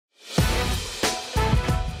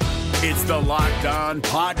It's the Locked On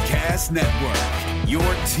Podcast Network, your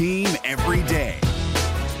team every day.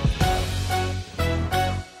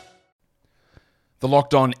 The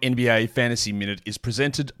Locked On NBA Fantasy Minute is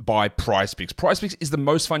presented by PrizePicks. PrizePicks is the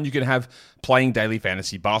most fun you can have playing daily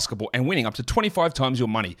fantasy basketball and winning up to 25 times your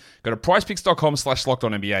money. Go to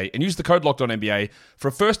prizepicks.com/LockedOnNBA and use the code LockedOnNBA for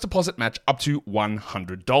a first deposit match up to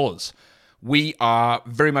 $100. We are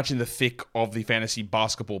very much in the thick of the fantasy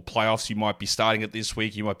basketball playoffs. You might be starting it this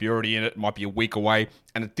week. You might be already in it. It might be a week away.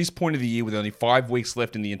 And at this point of the year, with only 5 weeks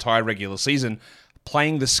left in the entire regular season,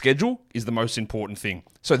 playing the schedule is the most important thing.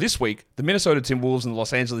 So this week, the Minnesota Timberwolves and the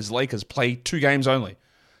Los Angeles Lakers play 2 games only.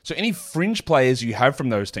 So any fringe players you have from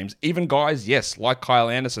those teams, even guys, yes, like Kyle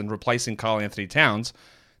Anderson replacing Karl Anthony Towns,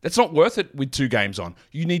 that's not worth it with 2 games on.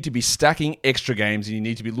 You need to be stacking extra games, and you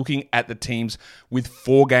need to be looking at the teams with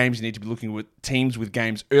 4 games. You need to be looking at teams with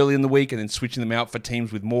games early in the week and then switching them out for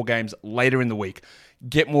teams with more games later in the week.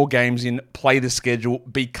 Get more games in, play the schedule,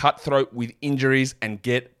 be cutthroat with injuries, and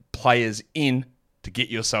get players in to get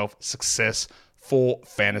yourself success for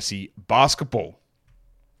fantasy basketball.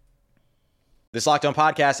 This Locked On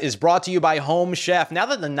podcast is brought to you by Home Chef. Now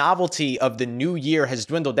that the novelty of the new year has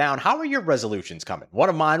dwindled down, how are your resolutions coming? One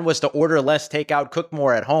of mine was to order less takeout, cook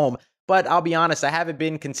more at home, but I'll be honest, I haven't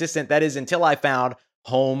been consistent. That is until I found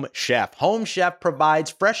Home Chef. Home Chef provides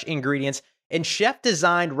fresh ingredients and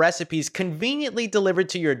chef-designed recipes conveniently delivered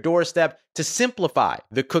to your doorstep to simplify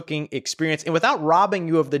the cooking experience and without robbing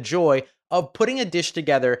you of the joy of putting a dish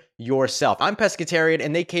together yourself. I'm pescatarian,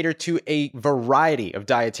 and they cater to a variety of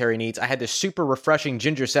dietary needs. I had this super refreshing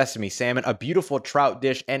ginger sesame salmon, a beautiful trout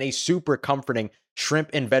dish, and a super comforting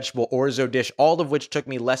shrimp and vegetable orzo dish, all of which took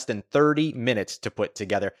me less than 30 minutes to put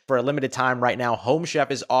together. For a limited time right now, Home Chef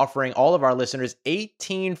is offering all of our listeners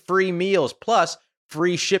 18 free meals, plus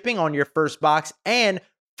free shipping on your first box, and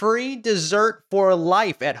free dessert for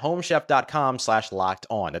life at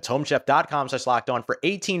homechef.com/lockedon. That's homechef.com/lockedon for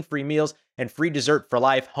 18 free meals and free dessert for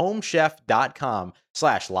life.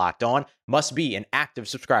 Homechef.com/lockedon. Must be an active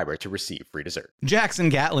subscriber to receive free dessert. Jackson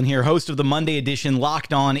Gatlin here, host of the Monday edition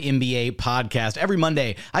Locked On NBA podcast. Every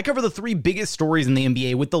Monday, I cover the 3 biggest stories in the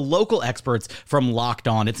NBA with the local experts from Locked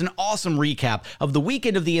On. It's an awesome recap of the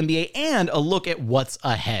weekend of the NBA and a look at what's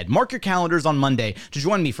ahead. Mark your calendars on Monday to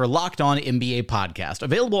join me for Locked On NBA podcast,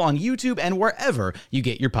 available on YouTube and wherever you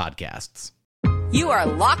get your podcasts. You are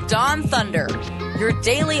Locked On Thunder, your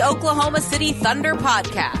daily Oklahoma City Thunder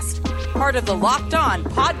podcast. Part of the Locked On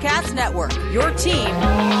Podcast Network, your team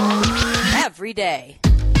every day.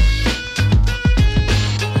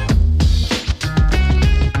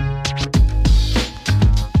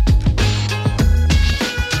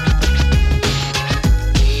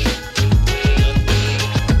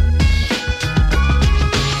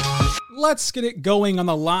 Let's get it going on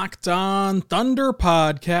the Locked On Thunder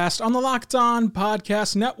podcast on the Locked On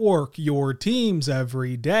Podcast Network, your teams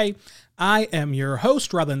every day. I am your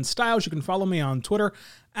host, Rylan Stiles. You can follow me on Twitter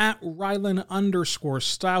at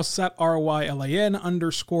Rylan_Stiles, at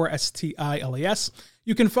RYLAN_STILES.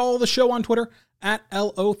 You can follow the show on Twitter at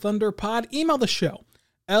LOThunderPod. Email the show,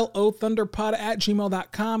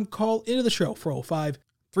 LOThunderPod@gmail.com. Call into the show,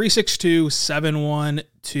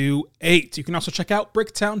 405-362-7128. You can also check out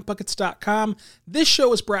BricktownBuckets.com. This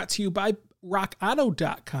show is brought to you by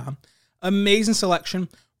RockAuto.com. Amazing selection,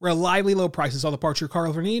 reliably low prices, all the parts your car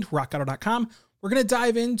will ever need, RockAuto.com. We're going to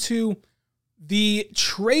dive into the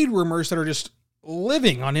trade rumors that are just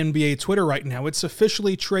living on NBA Twitter right now. It's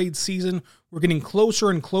officially trade season. We're getting closer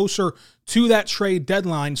and closer to that trade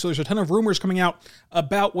deadline, so there's a ton of rumors coming out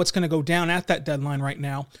about what's going to go down at that deadline right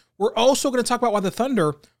now. We're also going to talk about why the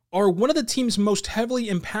Thunder are one of the teams most heavily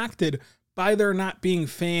impacted by there not being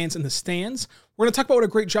fans in the stands. We're going to talk about what a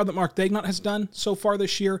great job that Mark Daigneault has done so far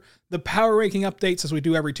this year, the power ranking updates as we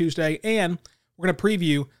do every Tuesday, and we're going to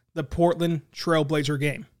preview the Portland Trailblazer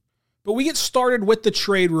game. But we get started with the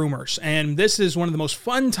trade rumors, and this is one of the most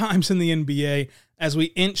fun times in the NBA as we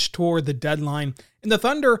inch toward the deadline. And the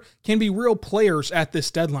Thunder can be real players at this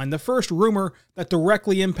deadline. The first rumor that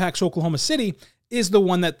directly impacts Oklahoma City is the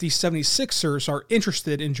one that the 76ers are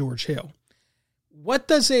interested in George Hill. What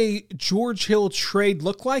does a George Hill trade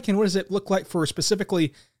look like, and what does it look like for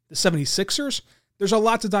specifically the 76ers? There's a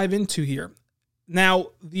lot to dive into here. Now,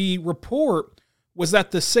 the report was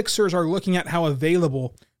that the Sixers are looking at how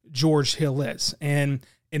available George Hill is. And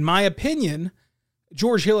in my opinion,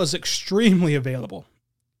 George Hill is extremely available.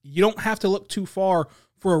 You don't have to look too far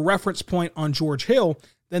for a reference point on George Hill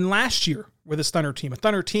than last year with this Thunder team. A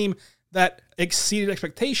Thunder team that exceeded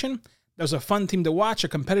expectation. That was a fun team to watch, a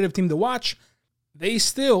competitive team to watch. They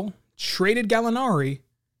still traded Gallinari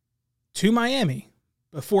to Miami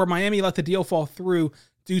before Miami let the deal fall through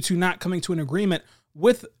due to not coming to an agreement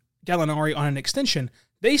with Gallinari on an extension.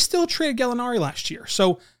 They still traded Gallinari last year.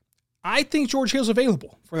 So I think George Hill's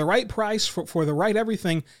available for the right price, for the right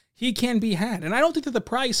everything. He can be had. And I don't think that the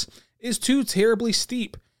price is too terribly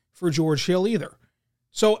steep for George Hill either.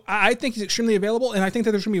 So I think he's extremely available, and I think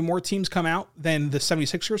that there's going to be more teams come out than the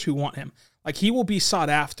 76ers who want him. Like, he will be sought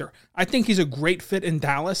after. I think he's a great fit in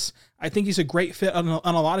Dallas. I think he's a great fit on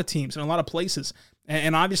a lot of teams and a lot of places.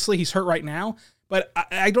 And obviously he's hurt right now, but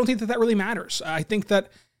I don't think that really matters. I think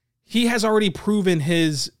that he has already proven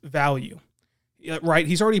his value, right?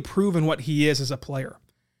 He's already proven what he is as a player.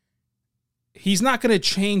 He's not going to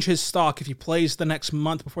change his stock if he plays the next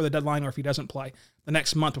month before the deadline or if he doesn't play the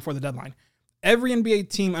next month before the deadline. Every NBA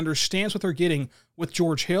team understands what they're getting with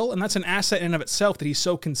George Hill, and that's an asset in and of itself that he's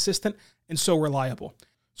so consistent and so reliable.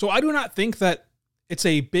 So I do not think that it's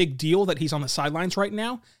a big deal that he's on the sidelines right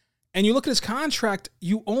now. And you look at his contract,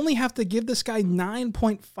 you only have to give this guy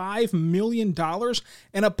 $9.5 million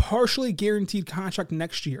and a partially guaranteed contract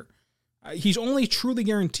next year. He's only truly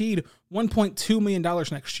guaranteed $1.2 million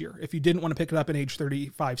next year if you didn't want to pick it up in age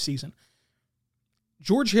 35 season.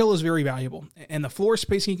 George Hill is very valuable, and the floor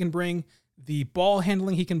spacing he can bring, the ball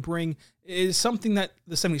handling he can bring is something that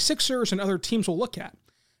the 76ers and other teams will look at.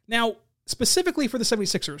 Now, specifically for the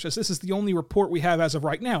 76ers, as this is the only report we have as of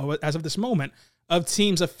right now, as of this moment, of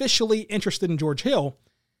teams officially interested in George Hill,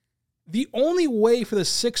 the only way for the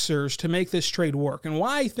Sixers to make this trade work, and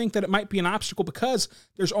why I think that it might be an obstacle because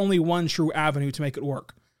there's only one true avenue to make it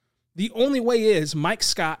work. The only way is Mike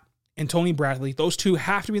Scott and Tony Bradley. Those two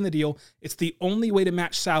have to be in the deal. It's the only way to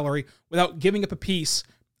match salary without giving up a piece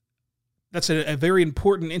that's a very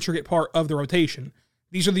important, intricate part of the rotation.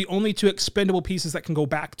 These are the only two expendable pieces that can go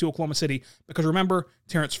back to Oklahoma City. Because remember,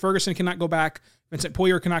 Terrence Ferguson cannot go back. Vincent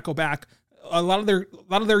Poirier cannot go back. A lot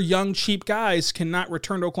of their young, cheap guys cannot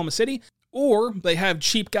return to Oklahoma City. Or they have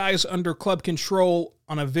cheap guys under club control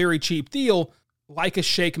on a very cheap deal, like a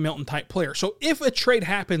Shake Milton type player. So if a trade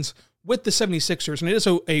happens with the 76ers, and it is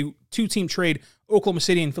a two-team trade, Oklahoma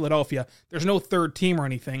City and Philadelphia, there's no third team or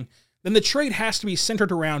anything, then the trade has to be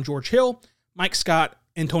centered around George Hill, Mike Scott,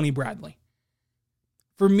 and Tony Bradley.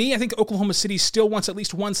 For me, I think Oklahoma City still wants at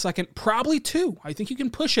least 1 second, probably two. I think you can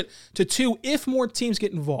push it to two if more teams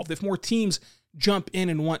get involved, if more teams jump in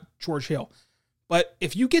and want George Hill. But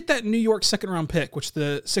if you get that New York second-round pick, which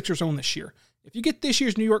the Sixers own this year, if you get this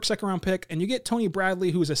year's New York second-round pick and you get Tony Bradley,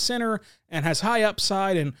 who's a center and has high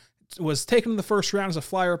upside and was taken in the first round as a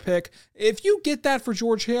flyer pick, if you get that for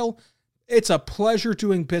George Hill, it's a pleasure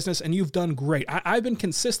doing business, and you've done great. I've been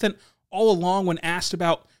consistent all along when asked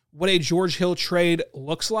about what a George Hill trade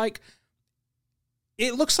looks like.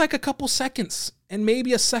 It looks like a couple seconds and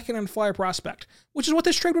maybe a second and flyer prospect, which is what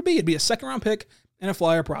this trade would be. It'd be a second-round pick and a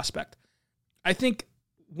flyer prospect. I think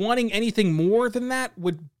wanting anything more than that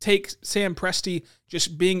would take Sam Presti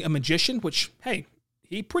just being a magician, which, hey,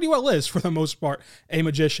 he pretty well is, for the most part, a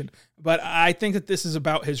magician. But I think that this is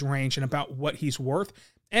about his range and about what he's worth.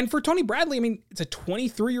 And for Tony Bradley, I mean, it's a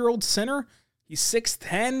 23-year-old center. He's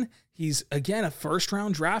 6'10". He's, again, a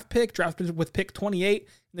first-round draft pick, drafted with pick 28 in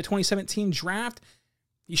the 2017 draft.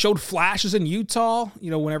 He showed flashes in Utah,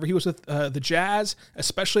 whenever he was with the Jazz,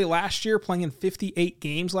 especially last year, playing in 58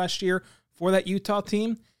 games last year for that Utah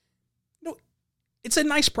team. It's a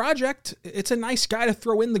nice project. It's a nice guy to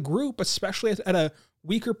throw in the group, especially at a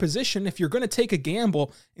weaker position. If you're going to take a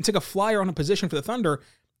gamble and take a flyer on a position for the Thunder,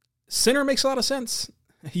 center makes a lot of sense.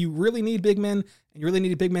 You really need big men, and you really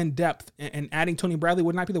need big men depth, and adding Tony Bradley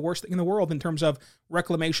would not be the worst thing in the world in terms of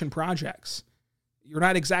reclamation projects. You're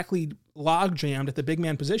not exactly log-jammed at the big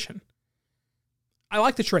man position. I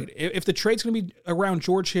like the trade. If the trade's going to be around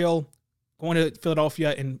George Hill going to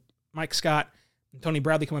Philadelphia and Mike Scott and Tony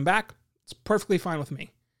Bradley coming back, it's perfectly fine with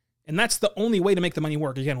me. And that's the only way to make the money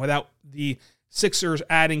work, again, without the Sixers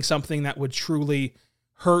adding something that would truly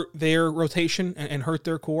hurt their rotation and hurt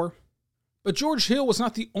their core. But George Hill was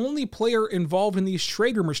not the only player involved in these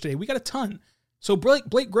trade rumors today. We got a ton. So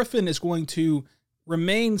Blake Griffin is going to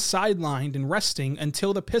remain sidelined and resting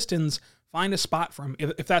until the Pistons find a spot for him.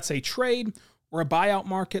 If that's a trade or a buyout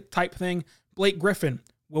market type thing, Blake Griffin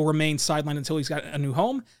will remain sidelined until he's got a new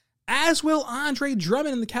home, as will Andre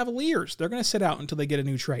Drummond and the Cavaliers. They're going to sit out until they get a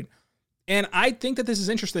new trade. And I think that this is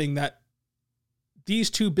interesting that these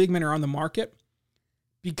two big men are on the market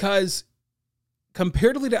because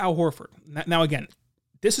comparatively to Al Horford, now again,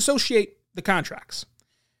 disassociate the contracts.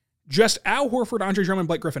 Just Al Horford, Andre Drummond,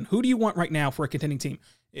 Blake Griffin. Who do you want right now for a contending team?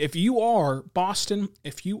 If you are Boston,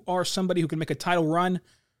 if you are somebody who can make a title run,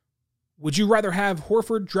 would you rather have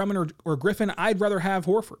Horford, Drummond, or Griffin? I'd rather have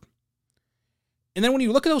Horford. And then when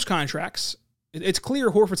you look at those contracts, It's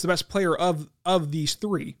clear Horford's the best player of these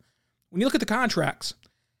three. When you look at the contracts,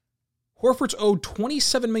 Horford's owed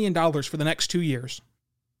 $27 million for the next 2 years.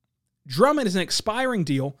 Drummond is an expiring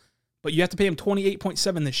deal, but you have to pay him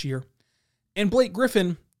 $28.7 this year. And Blake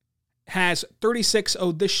Griffin has $36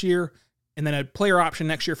 owed this year, and then a player option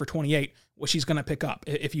next year for $28, which he's going to pick up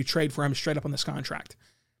if you trade for him straight up on this contract.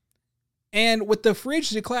 And with the free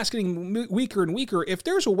agency class getting weaker and weaker, if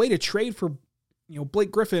there's a way to trade for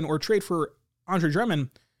Blake Griffin or trade for Andre Drummond,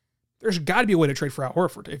 there's got to be a way to trade for Al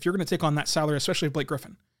Horford if you're going to take on that salary, especially Blake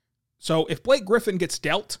Griffin. So if Blake Griffin gets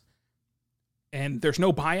dealt and there's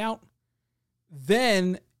no buyout,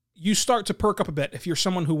 then you start to perk up a bit if you're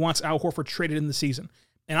someone who wants Al Horford traded in the season.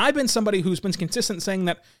 And I've been somebody who's been consistent saying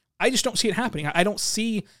that I just don't see it happening. I don't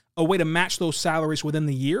see a way to match those salaries within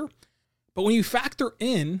the year. But when you factor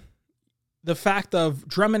in the fact of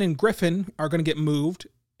Drummond and Griffin are going to get moved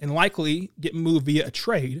and likely get moved via a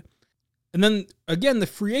trade, and then, again, the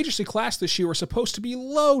free agency class this year was supposed to be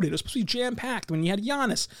loaded. It was supposed to be jam-packed. When you had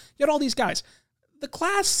Giannis, you had all these guys. The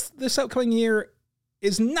class this upcoming year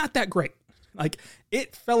is not that great. Like,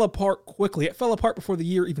 it fell apart quickly. It fell apart before the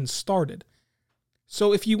year even started.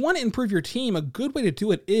 So if you want to improve your team, a good way to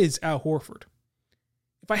do it is Al Horford.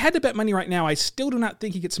 If I had to bet money right now, I still do not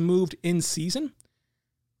think he gets moved in season.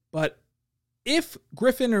 But if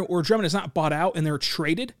Griffin or Drummond is not bought out and they're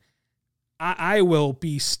traded, I will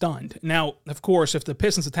be stunned. Now, of course, if the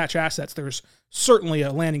Pistons attach assets, there's certainly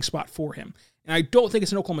a landing spot for him. And I don't think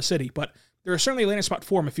it's in Oklahoma City, but there's certainly a landing spot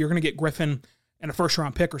for him if you're going to get Griffin and a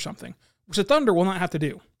first-round pick or something, which the Thunder will not have to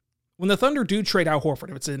do. When the Thunder do trade Al Horford,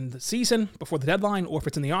 if it's in the season, before the deadline, or if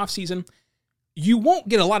it's in the offseason, you won't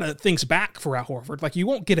get a lot of things back for Al Horford. Like, you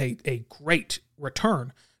won't get a great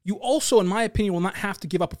return. You also, in my opinion, will not have to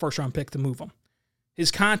give up a first-round pick to move him. His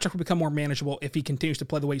contract will become more manageable if he continues to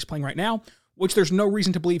play the way he's playing right now, which there's no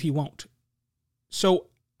reason to believe he won't. So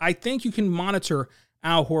I think you can monitor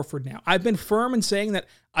Al Horford now. I've been firm in saying that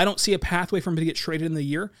I don't see a pathway for him to get traded in the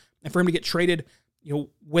year, and for him to get traded,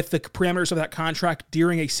 with the parameters of that contract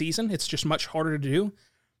during a season. It's just much harder to do.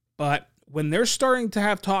 But when they're starting to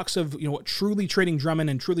have talks of, truly trading Drummond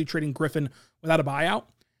and truly trading Griffin without a buyout,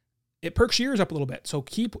 it perks your ears up a little bit. So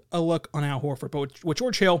keep a look on Al Horford. But with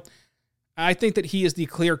George Hill, I think that he is the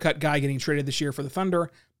clear-cut guy getting traded this year for the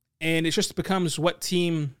Thunder, and it just becomes what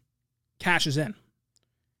team cashes in.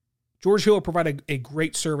 George Hill will provide a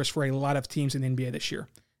great service for a lot of teams in the NBA this year,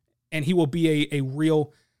 and he will be a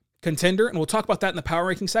real contender, and we'll talk about that in the power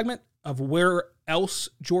ranking segment of where else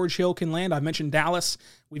George Hill can land. I've mentioned Dallas.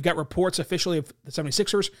 We've got reports officially of the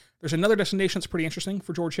 76ers. There's another destination that's pretty interesting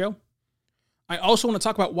for George Hill. I also want to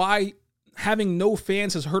talk about why having no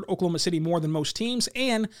fans has hurt Oklahoma City more than most teams,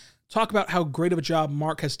 and talk about how great of a job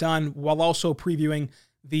Mark has done while also previewing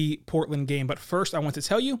the Portland game. But first, I want to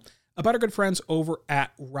tell you about our good friends over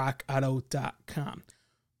at RockAuto.com.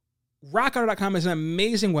 RockAuto.com is an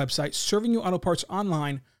amazing website serving you auto parts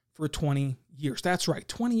online for 20 years. That's right,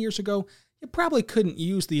 20 years ago, you probably couldn't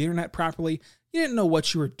use the internet properly. You didn't know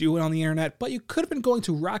what you were doing on the internet, but you could have been going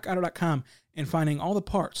to RockAuto.com and finding all the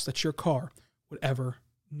parts that your car would ever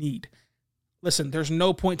need. Listen, there's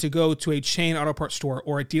no point to go to a chain auto parts store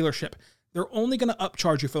or a dealership. They're only going to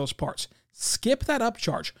upcharge you for those parts. Skip that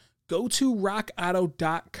upcharge. Go to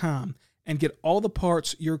rockauto.com and get all the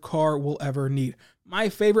parts your car will ever need. My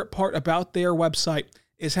favorite part about their website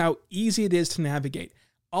is how easy it is to navigate.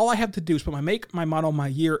 All I have to do is put my make, my model, my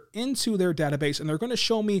year into their database, and they're going to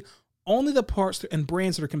show me only the parts and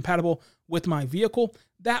brands that are compatible with my vehicle.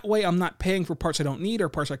 That way, I'm not paying for parts I don't need or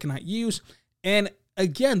parts I cannot use. And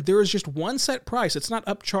again, there is just one set price. It's not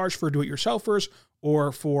upcharged for do-it-yourselfers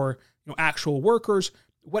or for actual workers.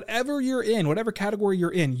 Whatever you're in, whatever category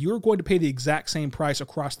you're in, you're going to pay the exact same price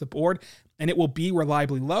across the board, and it will be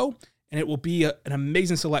reliably low, and it will be an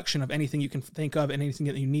amazing selection of anything you can think of and anything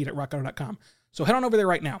that you need at rockauto.com. So head on over there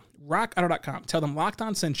right now, rockauto.com. Tell them Locked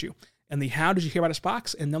On sent you, and the how did you hear about us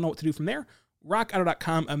box, and they'll know what to do from there.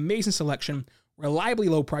 Rockauto.com, amazing selection, reliably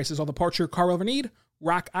low prices, all the parts your car will ever need.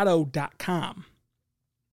 Rockauto.com.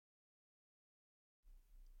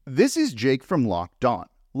 This is Jake from Locked On.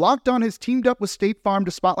 Locked On has teamed up with State Farm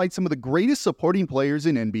to spotlight some of the greatest supporting players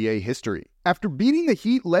in NBA history. After beating the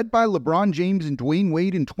Heat led by LeBron James and Dwayne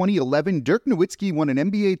Wade in 2011, Dirk Nowitzki won an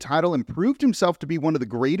NBA title and proved himself to be one of the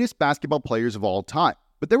greatest basketball players of all time.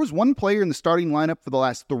 But there was one player in the starting lineup for the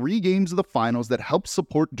last 3 games of the finals that helped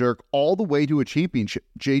support Dirk all the way to a championship,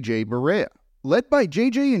 JJ Barea. Led by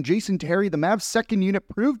JJ and Jason Terry, the Mavs' second unit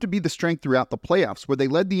proved to be the strength throughout the playoffs, where they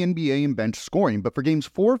led the NBA in bench scoring. But for games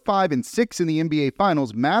 4, 5, and 6 in the NBA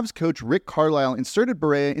Finals, Mavs coach Rick Carlisle inserted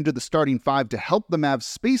Barea into the starting 5 to help the Mavs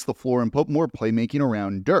space the floor and put more playmaking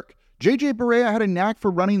around Dirk. JJ Barea had a knack for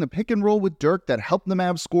running the pick and roll with Dirk that helped the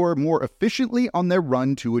Mavs score more efficiently on their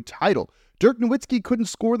run to a title. Dirk Nowitzki couldn't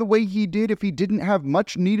score the way he did if he didn't have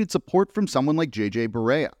much needed support from someone like JJ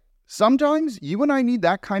Barea. Sometimes you and I need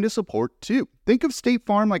that kind of support too. Think of State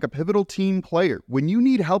Farm like a pivotal team player. When you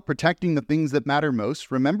need help protecting the things that matter most,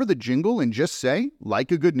 remember the jingle and just say,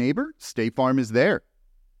 like a good neighbor, State Farm is there.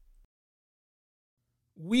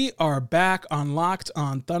 We are back on Locked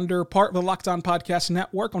on Thunder, part of the Locked On Podcast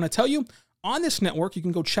Network. I want to tell you, on this network, you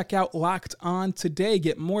can go check out Locked On Today.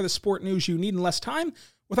 Get more of the sport news you need in less time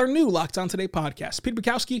with our new Locked On Today podcast. Peter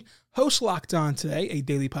Bukowski hosts Locked On Today, a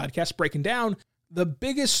daily podcast breaking down the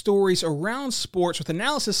biggest stories around sports with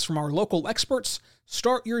analysis from our local experts.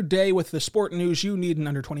 Start your day with the sport news you need in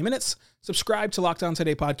under 20 minutes. Subscribe to Locked On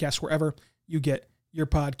Today podcast wherever you get your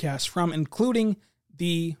podcasts from, including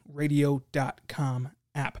the radio.com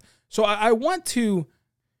app. So I want to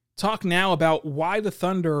talk now about why the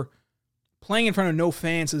Thunder playing in front of no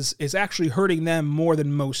fans is actually hurting them more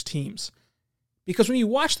than most teams. Because when you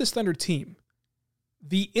watch this Thunder team,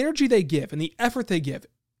 the energy they give and the effort they give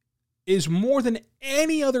is more than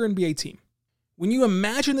any other NBA team. When you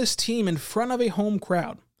imagine this team in front of a home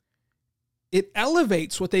crowd, it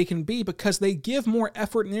elevates what they can be because they give more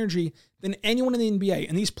effort and energy than anyone in the NBA.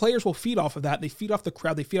 And these players will feed off of that. They feed off the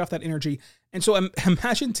crowd. They feed off that energy. And so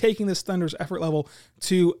imagine taking this Thunder's effort level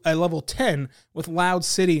to a level 10 with Loud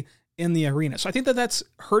City in the arena. So I think that that's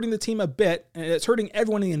hurting the team a bit. And it's hurting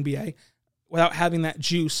everyone in the NBA without having that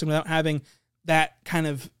juice and without having that kind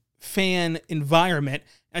of fan environment.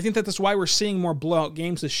 And I think that that's why we're seeing more blowout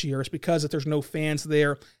games this year. It's because that there's no fans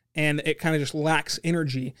there and it kind of just lacks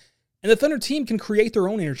energy. And the Thunder team can create their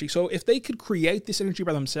own energy. So if they could create this energy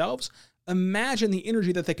by themselves, imagine the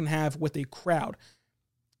energy that they can have with a crowd.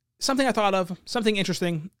 Something I thought of, something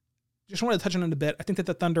interesting, just wanted to touch on it a bit. I think that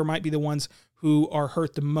the Thunder might be the ones who are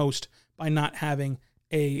hurt the most by not having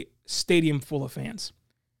a stadium full of fans.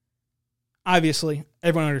 Obviously,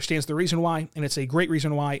 everyone understands the reason why, and it's a great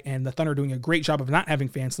reason why, and the Thunder are doing a great job of not having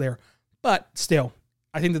fans there. But still,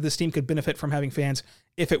 I think that this team could benefit from having fans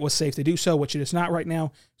if it was safe to do so, which it is not right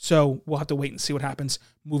now. So we'll have to wait and see what happens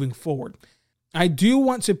moving forward. I do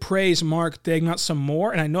want to praise Mark Daigneault some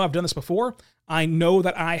more, and I know I've done this before. I know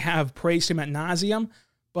that I have praised him ad nauseum,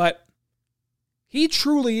 but he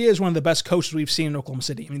truly is one of the best coaches we've seen in Oklahoma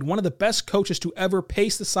City. I mean, one of the best coaches to ever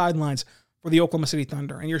pace the sidelines for the Oklahoma City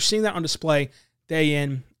Thunder, and you're seeing that on display day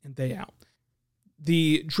in and day out.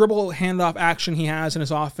 The dribble handoff action he has in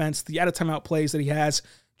his offense, the out-of-timeout plays that he has,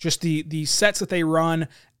 just the sets that they run,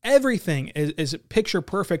 everything is picture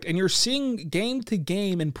perfect, and you're seeing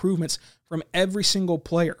game-to-game improvements from every single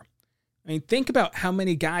player. I mean, think about how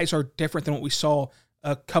many guys are different than what we saw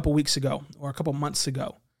a couple weeks ago or a couple months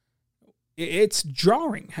ago. It's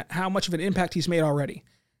jarring how much of an impact he's made already.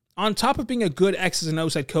 On top of being a good X's and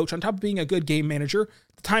O's head coach, on top of being a good game manager,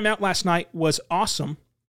 the timeout last night was awesome.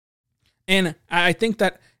 And I think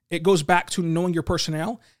that it goes back to knowing your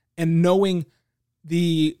personnel and knowing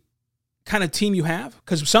the kind of team you have.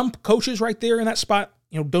 Because some coaches right there in that spot,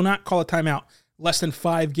 do not call a timeout less than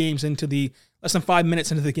 5 minutes into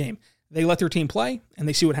the game. They let their team play and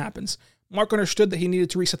they see what happens. Mark understood that he needed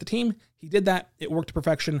to reset the team. He did that. It worked to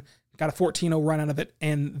perfection. Got a 14-0 run out of it,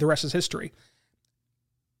 and the rest is history.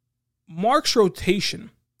 Mark's rotation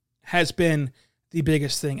has been the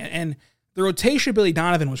biggest thing. And the rotation of Billy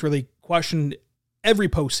Donovan was really questioned every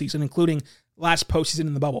postseason, including last postseason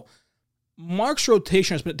in the bubble. Mark's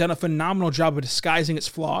rotation has done a phenomenal job of disguising its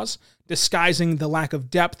flaws, disguising the lack of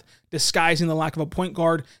depth, disguising the lack of a point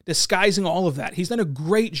guard, disguising all of that. He's done a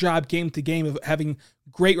great job game to game of having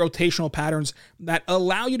great rotational patterns that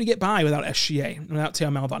allow you to get by without SGA and without Theo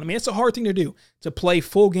Maledon. I mean, it's a hard thing to do, to play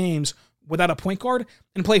full games without a point guard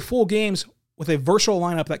and play full games with a versatile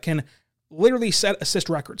lineup that can literally set assist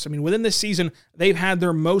records. I mean, within this season, they've had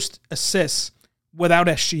their most assists without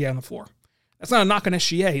SGA on the floor. That's not a knock on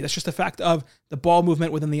SGA. That's just the fact of the ball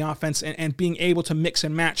movement within the offense and being able to mix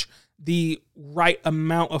and match the right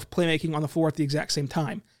amount of playmaking on the floor at the exact same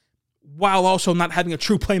time, while also not having a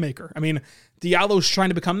true playmaker. I mean, Diallo's trying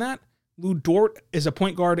to become that. Lou Dort is a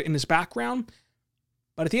point guard in his background.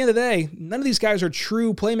 But at the end of the day, none of these guys are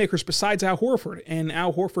true playmakers besides Al Horford. And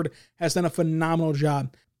Al Horford has done a phenomenal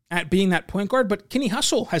job at being that point guard. But Kenny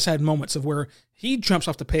Hustle has had moments of where he jumps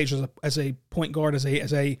off the page as a point guard, as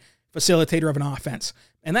a facilitator of an offense.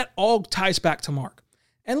 And that all ties back to Mark.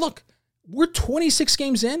 And look, we're 26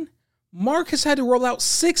 games in. Mark has had to roll out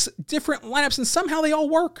 6 different lineups, and somehow they all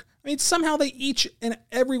work. I mean, somehow they each and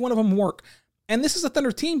every one of them work. And this is a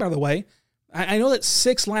Thunder team, by the way. I know that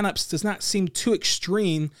 6 lineups does not seem too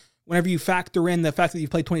extreme whenever you factor in the fact that you've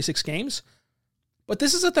played 26 games. But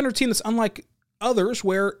this is a Thunder team that's unlike others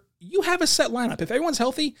where you have a set lineup. If everyone's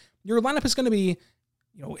healthy, your lineup is going to be,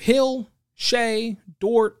 Hill, Shea,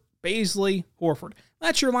 Dort, Baisley, Horford.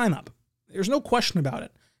 That's your lineup. There's no question about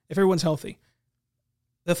it if everyone's healthy.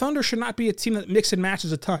 The Thunder should not be a team that mix and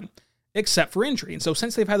matches a ton, except for injury. And so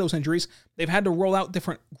since they've had those injuries, they've had to roll out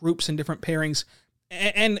different groups and different pairings.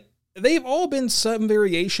 And they've all been some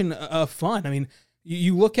variation of fun. I mean,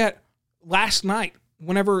 you look at last night,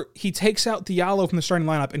 whenever he takes out Diallo from the starting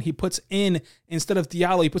lineup and he puts in, instead of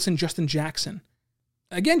Diallo, he puts in Justin Jackson.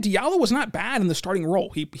 Again, Diallo was not bad in the starting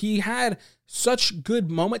role. He had such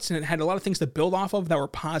good moments and it had a lot of things to build off of that were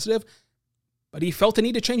positive, but he felt the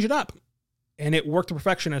need to change it up. And it worked to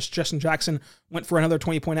perfection as Justin Jackson went for another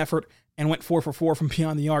 20-point effort and went 4 for 4 from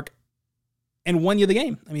beyond the arc and won you the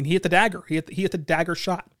game. I mean, he hit the dagger. He hit the dagger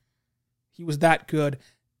shot. He was that good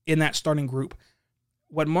in that starting group.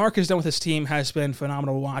 What Mark has done with his team has been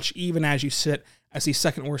phenomenal to watch, even as you sit as the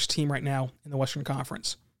second worst team right now in the Western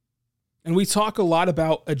Conference. And we talk a lot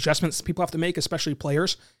about adjustments people have to make, especially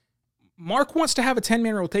players. Mark wants to have a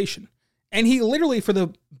 10-man rotation. And he literally, for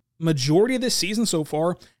the majority of this season so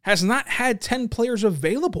far, has not had 10 players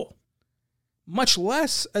available, much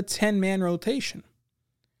less a 10-man rotation.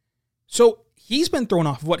 So he's been thrown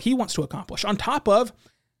off of what he wants to accomplish, on top of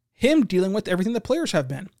him dealing with everything the players have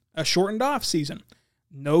been. A shortened off season,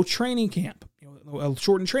 no training camp, a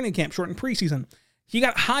shortened training camp, shortened preseason. He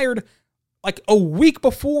got hired like a week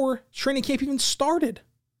before training camp even started.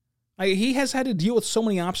 He has had to deal with so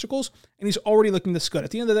many obstacles, and he's already looking this good.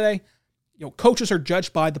 At the end of the day, coaches are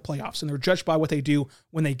judged by the playoffs, and they're judged by what they do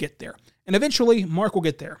when they get there. And eventually, Mark will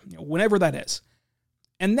get there, whenever that is.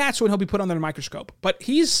 And that's when he'll be put under the microscope. But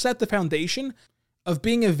he's set the foundation of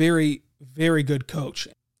being a very, very good coach.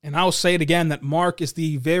 And I'll say it again, that Mark is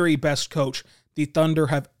the very best coach the Thunder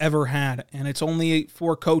have ever had. And it's only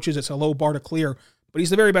 4 coaches. It's a low bar to clear. But he's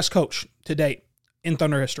the very best coach to date in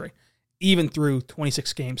Thunder history, even through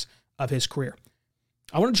 26 games of his career.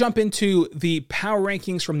 I want to jump into the power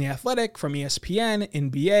rankings from The Athletic, from ESPN,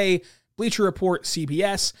 NBA, Bleacher Report,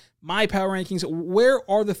 CBS, my power rankings. Where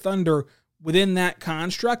are the Thunder within that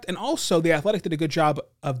construct? And also, The Athletic did a good job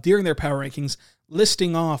of, during their power rankings,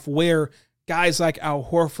 listing off where guys like Al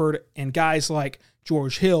Horford and guys like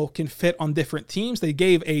George Hill can fit on different teams. They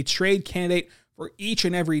gave a trade candidate for each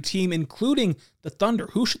and every team, including the Thunder.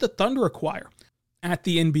 Who should the Thunder acquire at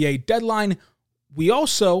the NBA deadline? We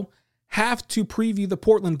also have to preview the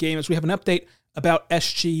Portland game as we have an update about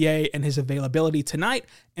SGA and his availability tonight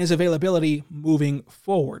and his availability moving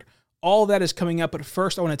forward. All that is coming up, but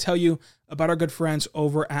first I want to tell you about our good friends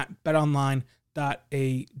over at BetOnline.ag.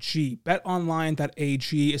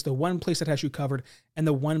 BetOnline.ag is the one place that has you covered and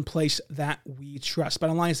the one place that we trust.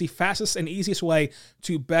 BetOnline is the fastest and easiest way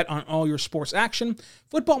to bet on all your sports action.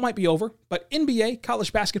 Football might be over, but NBA,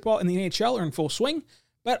 college basketball, and the NHL are in full swing.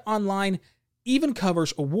 BetOnline even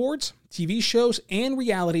covers awards, TV shows, and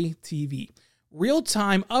reality TV.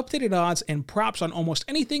 Real-time updated odds and props on almost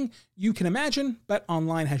anything you can imagine.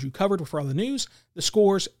 BetOnline has you covered for all the news, the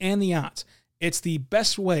scores, and the odds. It's the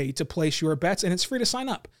best way to place your bets, and it's free to sign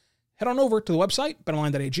up. Head on over to the website,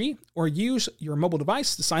 betonline.ag, or use your mobile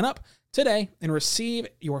device to sign up today and receive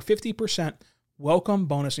your 50% welcome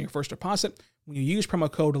bonus on your first deposit when you use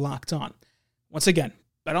promo code LOCKEDON. Once again,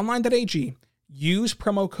 betonline.ag. Use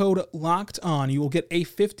promo code LOCKEDON. You will get a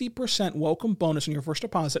 50% welcome bonus on your first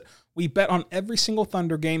deposit. We bet on every single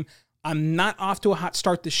Thunder game. I'm not off to a hot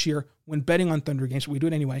start this year when betting on Thunder games, but we do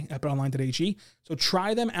it anyway at betonline.ag. So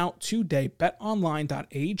try them out today.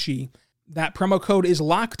 betonline.ag. That promo code is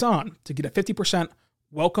LOCKEDON to get a 50%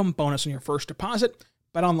 welcome bonus on your first deposit.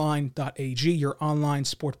 betonline.ag, your online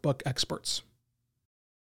sportbook experts.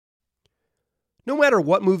 No matter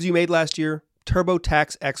what moves you made last year,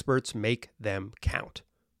 TurboTax experts make them count.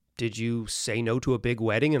 Did you say no to a big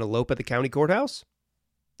wedding and elope at the county courthouse?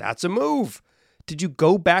 That's a move. Did you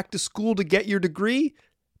go back to school to get your degree?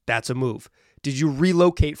 That's a move. Did you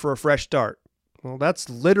relocate for a fresh start? Well, that's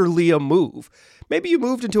literally a move. Maybe you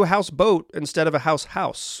moved into a houseboat instead of a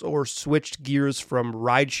house, or switched gears from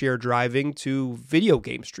rideshare driving to video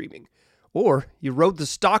game streaming. Or you rode the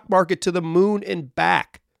stock market to the moon and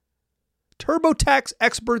back. TurboTax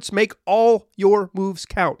experts make all your moves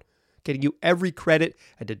count, getting you every credit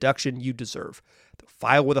and deduction you deserve. They'll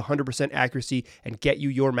file with 100% accuracy and get you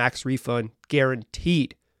your max refund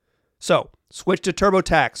guaranteed. So, switch to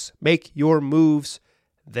TurboTax. Make your moves.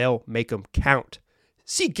 They'll make them count.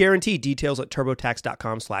 See guarantee details at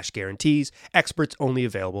turbotax.com/guarantees. Experts only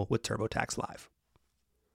available with TurboTax Live.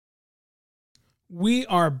 We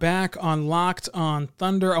are back on Locked On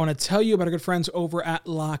Thunder. I want to tell you about our good friends over at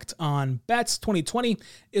Locked On Bets. 2020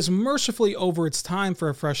 is mercifully over. It's time for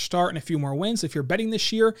a fresh start and a few more wins. If you're betting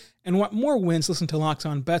this year and want more wins, listen to Locked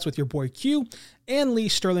On Bets with your boy Q and Lee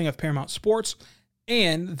Sterling of Paramount Sports.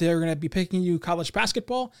 And they're going to be picking you college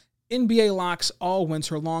basketball, NBA locks all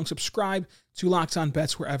winter long. Subscribe to Locked On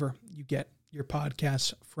Bets wherever you get your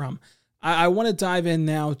podcasts from. I want to dive in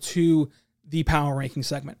now to the power ranking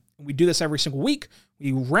segment. We do this every single week.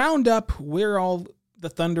 We round up where all the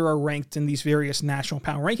Thunder are ranked in these various national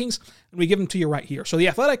power rankings, and we give them to you right here. So The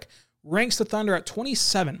Athletic ranks the Thunder at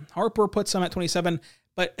 27. Harper puts them at 27,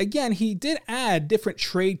 but again, he did add different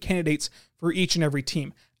trade candidates for each and every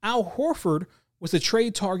team. Al Horford was the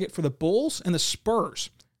trade target for the Bulls and the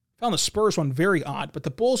Spurs. Found the Spurs one very odd, but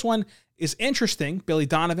the Bulls one is interesting. Billy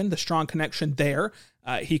Donovan, the strong connection there.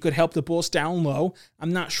 He could help the Bulls down low.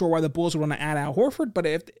 I'm not sure why the Bulls would want to add Al Horford, but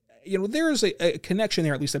if there is a connection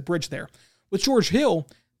there, at least a bridge there. With George Hill,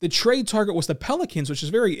 the trade target was the Pelicans, which is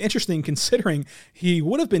very interesting considering he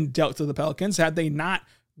would have been dealt to the Pelicans had they not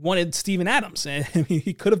wanted Steven Adams. And I mean,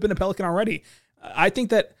 he could have been a Pelican already. I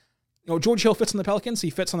think that George Hill fits on the Pelicans.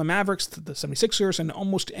 He fits on the Mavericks, the 76ers, and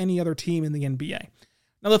almost any other team in the NBA.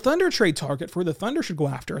 Now, the Thunder trade target for the Thunder should go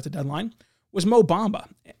after at the deadline was Mo Bamba.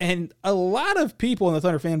 And a lot of people in the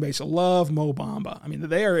Thunder fan base love Mo Bamba. I mean,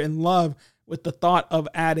 they are in love with the thought of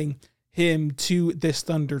adding him to this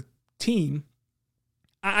Thunder team.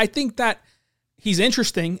 I think that he's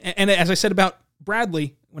interesting. And as I said about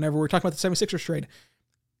Bradley, whenever we're talking about the 76ers trade,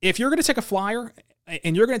 if you're going to take a flyer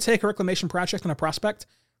and you're going to take a reclamation project on a prospect,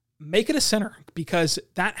 make it a center because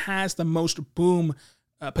that has the most boom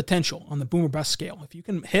potential on the boom or bust scale. If you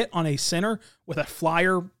can hit on a center with a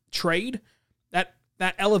flyer trade,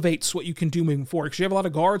 that elevates what you can do moving forward. Because you have a lot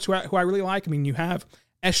of guards who I really like. I mean, you have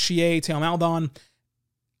SGA, Theo Maledon.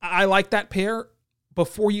 I like that pair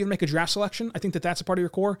before you even make a draft selection. I think that that's a part of your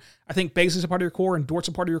core. I think Bates is a part of your core and Dort's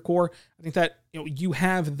a part of your core. I think that you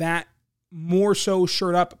have that more so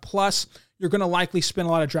shored up. Plus, you're going to likely spend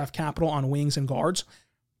a lot of draft capital on wings and guards.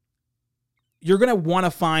 You're going to want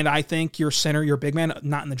to find, I think, your center, your big man,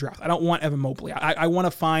 not in the draft. I don't want Evan Mobley. I want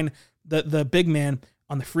to find the big man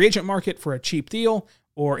on the free agent market for a cheap deal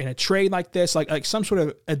or in a trade like this, like some sort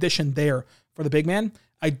of addition there for the big man.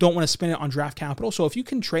 I don't want to spend it on draft capital. So if you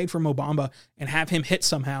can trade for Mo Bamba and have him hit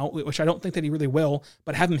somehow, which I don't think that he really will,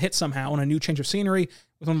 but have him hit somehow on a new change of scenery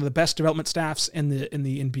with one of the best development staffs in the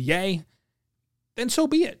NBA, then so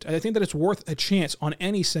be it. I think that it's worth a chance on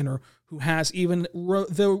any center who has even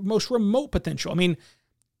the most remote potential. I mean,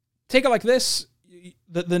 take it like this.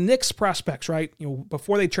 The Knicks prospects, right?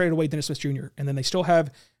 Before they traded away Dennis Smith Jr., and then they still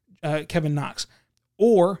have Kevin Knox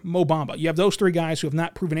or Mo Bamba. You have those three guys who have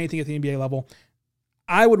not proven anything at the NBA level.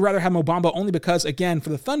 I would rather have Mo Bamba only because, again, for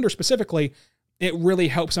the Thunder specifically, it really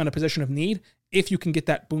helps on a position of need if you can get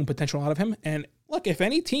that boom potential out of him. And look, if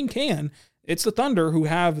any team can, it's the Thunder who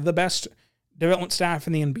have the best development staff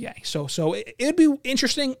in the NBA. So it'd be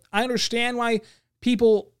interesting. I understand why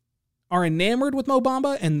people are enamored with Mo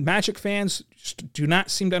Bamba, and Magic fans just do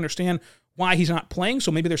not seem to understand why he's not playing,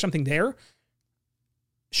 so maybe there's something there.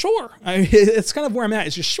 Sure. I mean, it's kind of where I'm at.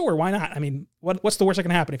 It's just sure, why not? I mean, what's the worst that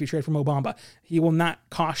can happen if you trade for Mo Bamba? He will not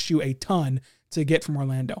cost you a ton to get from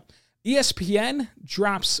Orlando. ESPN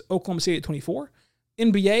drops Oklahoma City at 24.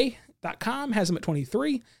 NBA.com has him at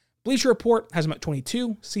 23. Bleacher Report has him at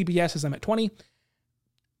 22. CBS has them at 20.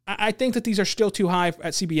 I think that these are still too high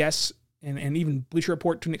at CBS and even Bleacher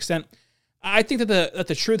Report to an extent. I think that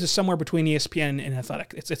the truth is somewhere between ESPN and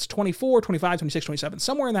Athletic. It's 24, 25, 26, 27.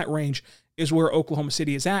 Somewhere in that range is where Oklahoma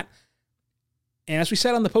City is at. And as we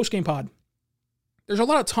said on the postgame pod, there's a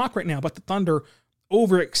lot of talk right now about the Thunder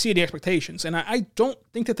over exceeding expectations. And I don't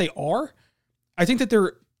think that they are. I think that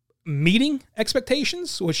they're meeting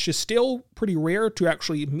expectations, which is still pretty rare to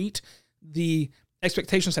actually meet the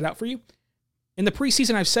expectations set out for you. In the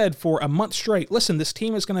preseason, I've said for a month straight, listen, this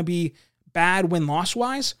team is going to be bad win-loss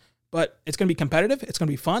wise, but it's going to be competitive. It's going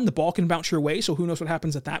to be fun. The ball can bounce your way, so who knows what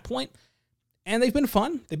happens at that point. And they've been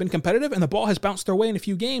fun. They've been competitive, and the ball has bounced their way in a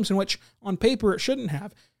few games in which, on paper, it shouldn't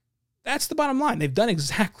have. That's the bottom line. They've done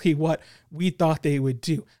exactly what we thought they would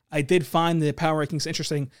do. I did find the power rankings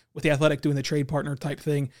interesting with the Athletic doing the trade partner type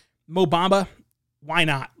thing. Mo Bamba, why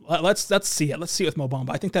not? Let's see it. Let's see it with Mo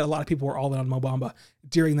Bamba. I think that a lot of people were all in on Mo Bamba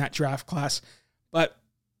during that draft class. But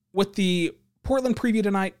with the Portland preview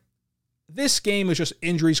tonight, this game is just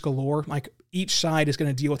injuries galore. Like, each side is going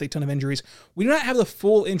to deal with a ton of injuries. We do not have the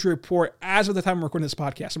full injury report as of the time I'm recording this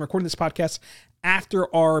podcast. I'm recording this podcast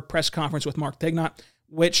after our press conference with Mark Dagnott,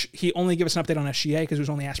 which he only gave us an update on SGA because he was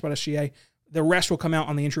only asked about SGA. The rest will come out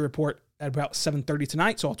on the injury report at about 7:30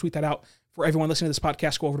 tonight, so I'll tweet that out For everyone listening to this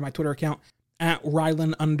podcast, go over to my Twitter account at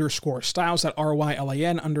Rylan_Stiles, at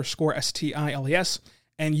RYLAN_STILES,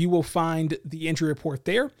 and you will find the injury report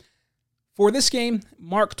there. For this game,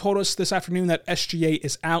 Mark told us this afternoon that SGA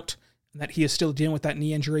is out and that he is still dealing with that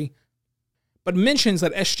knee injury, but mentions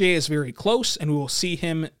that SGA is very close and we will see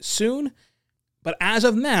him soon. But as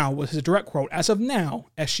of now, was his direct quote, as of now,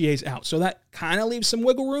 SGA is out. So that kind of leaves some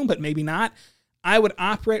wiggle room, but maybe not. I would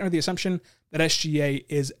operate under the assumption that SGA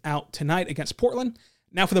is out tonight against Portland.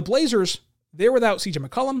 Now for the Blazers, they're without CJ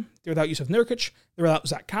McCollum, they're without Yusuf Nurkic, they're without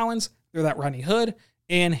Zach Collins, they're without Rodney Hood,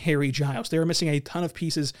 and Harry Giles. They're missing a ton of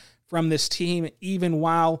pieces from this team, even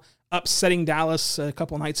while upsetting Dallas a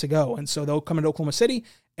couple nights ago. And so they'll come into Oklahoma City,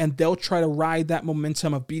 and they'll try to ride that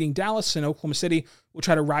momentum of beating Dallas, and Oklahoma City will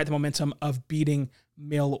try to ride the momentum of beating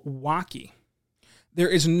Milwaukee. There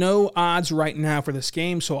is no odds right now for this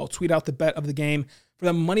game, so I'll tweet out the bet of the game. For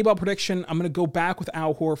the Moneyball prediction, I'm going to go back with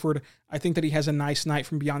Al Horford. I think that he has a nice night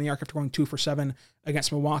from beyond the arc after going 2 for 7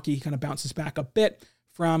 against Milwaukee. He kind of bounces back a bit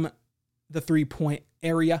from the three-point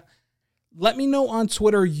area. Let me know on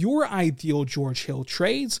Twitter your ideal George Hill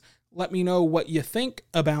trades. Let me know what you think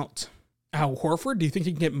about Al Horford. Do you think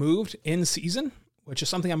he can get moved in season? Which is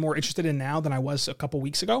something I'm more interested in now than I was a couple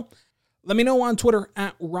weeks ago. Let me know on Twitter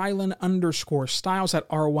at Rylan_Stiles, at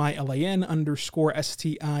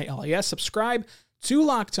RYLAN_STILES. Subscribe to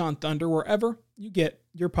Locked On Thunder wherever you get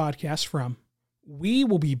your podcasts from. We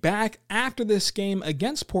will be back after this game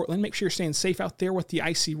against Portland. Make sure you're staying safe out there with the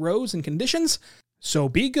icy roads and conditions. So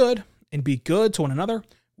be good and be good to one another.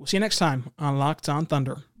 We'll see you next time on Locked On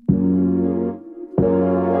Thunder. Perfect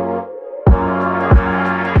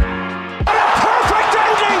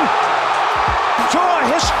ending to a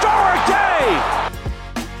historic day.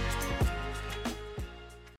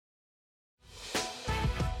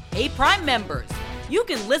 Hey, Prime members, you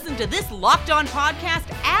can listen to this Locked On podcast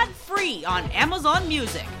ad-free on Amazon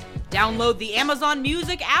Music. Download the Amazon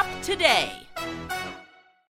Music app today.